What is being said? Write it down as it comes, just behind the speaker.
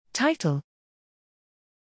Title: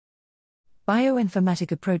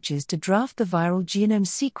 Bioinformatic approaches to draft the viral genome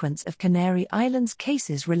sequence of Canary Islands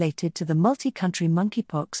cases related to the multi-country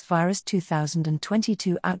monkeypox virus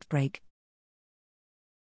 2022 outbreak.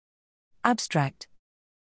 Abstract.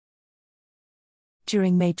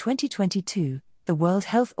 During May 2022, the World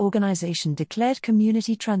Health Organization declared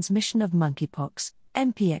community transmission of monkeypox,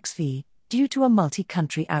 MPXV, due to a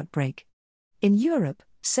multi-country outbreak. In Europe,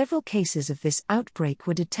 several cases of this outbreak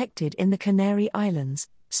were detected in the Canary Islands,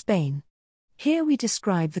 Spain. Here we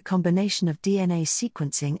describe the combination of DNA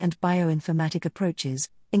sequencing and bioinformatic approaches,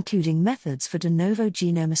 including methods for de novo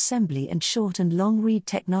genome assembly and short and long read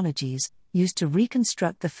technologies, used to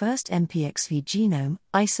reconstruct the first MPXV genome,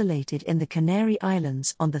 isolated in the Canary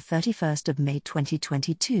Islands on the 31st of May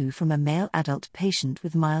 2022 from a male adult patient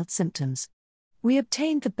with mild symptoms. We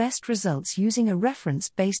obtained the best results using a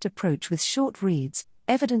reference-based approach with short reads,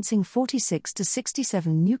 evidencing 46 to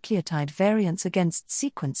 67 nucleotide variants against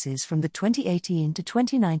sequences from the 2018 to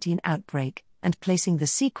 2019 outbreak, and placing the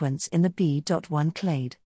sequence in the B.1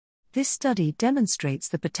 clade. This study demonstrates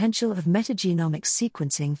the potential of metagenomic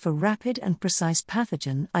sequencing for rapid and precise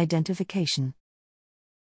pathogen identification.